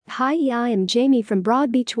Hi, I am Jamie from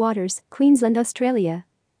Broadbeach Waters, Queensland, Australia.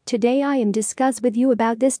 Today I am discuss with you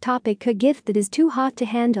about this topic, a gift that is too hot to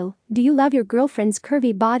handle. Do you love your girlfriend's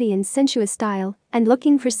curvy body and sensuous style and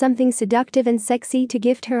looking for something seductive and sexy to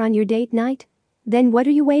gift her on your date night? Then what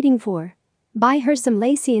are you waiting for? Buy her some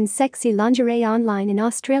lacy and sexy lingerie online in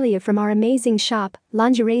Australia from our amazing shop,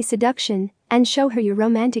 Lingerie Seduction, and show her your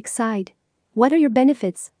romantic side. What are your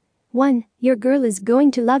benefits? 1. Your girl is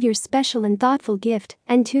going to love your special and thoughtful gift,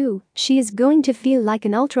 and 2. She is going to feel like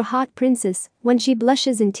an ultra-hot princess when she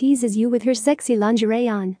blushes and teases you with her sexy lingerie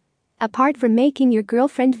on. Apart from making your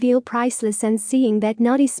girlfriend feel priceless and seeing that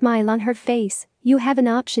naughty smile on her face, you have an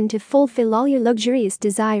option to fulfill all your luxurious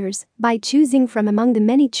desires by choosing from among the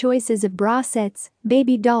many choices of bra sets,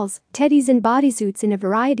 baby dolls, teddies and bodysuits in a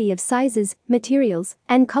variety of sizes, materials,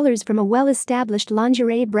 and colors from a well-established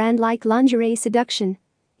lingerie brand like Lingerie Seduction.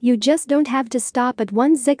 You just don't have to stop at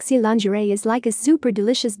one. Sexy lingerie is like a super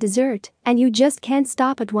delicious dessert, and you just can't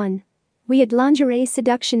stop at one. We at Lingerie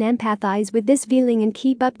Seduction empathize with this feeling and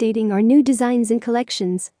keep updating our new designs and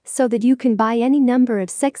collections so that you can buy any number of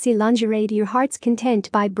sexy lingerie to your heart's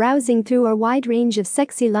content by browsing through our wide range of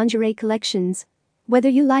sexy lingerie collections. Whether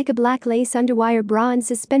you like a black lace underwire bra and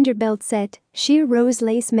suspender belt set, sheer rose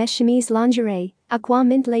lace mesh chemise lingerie, aqua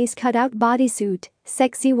mint lace cutout bodysuit,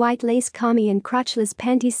 sexy white lace cami and crotchless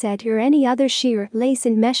panty set, or any other sheer lace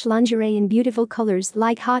and mesh lingerie in beautiful colors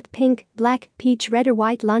like hot pink, black, peach red or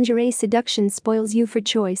white, Lingerie Seduction spoils you for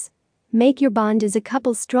choice. Make your bond as a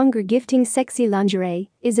couple stronger. Gifting sexy lingerie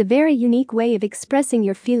is a very unique way of expressing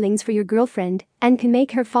your feelings for your girlfriend and can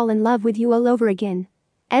make her fall in love with you all over again.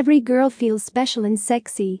 Every girl feels special and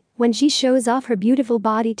sexy when she shows off her beautiful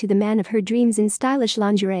body to the man of her dreams in stylish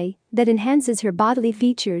lingerie that enhances her bodily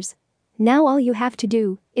features. Now all you have to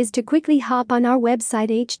do is to quickly hop on our website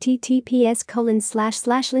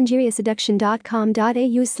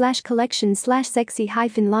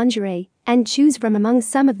https://lingerieseduction.com.au/collection/sexy-lingerie and choose from among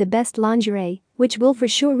some of the best lingerie, which will for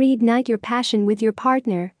sure reignite your passion with your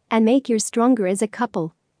partner and make you stronger as a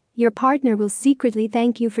couple. Your partner will secretly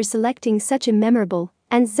thank you for selecting such a memorable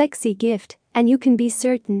and sexy gift, and you can be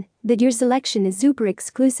certain that your selection is super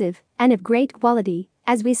exclusive and of great quality,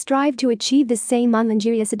 as we strive to achieve the same on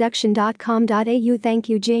lingerieseduction.com.au. Thank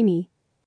you, Jamie.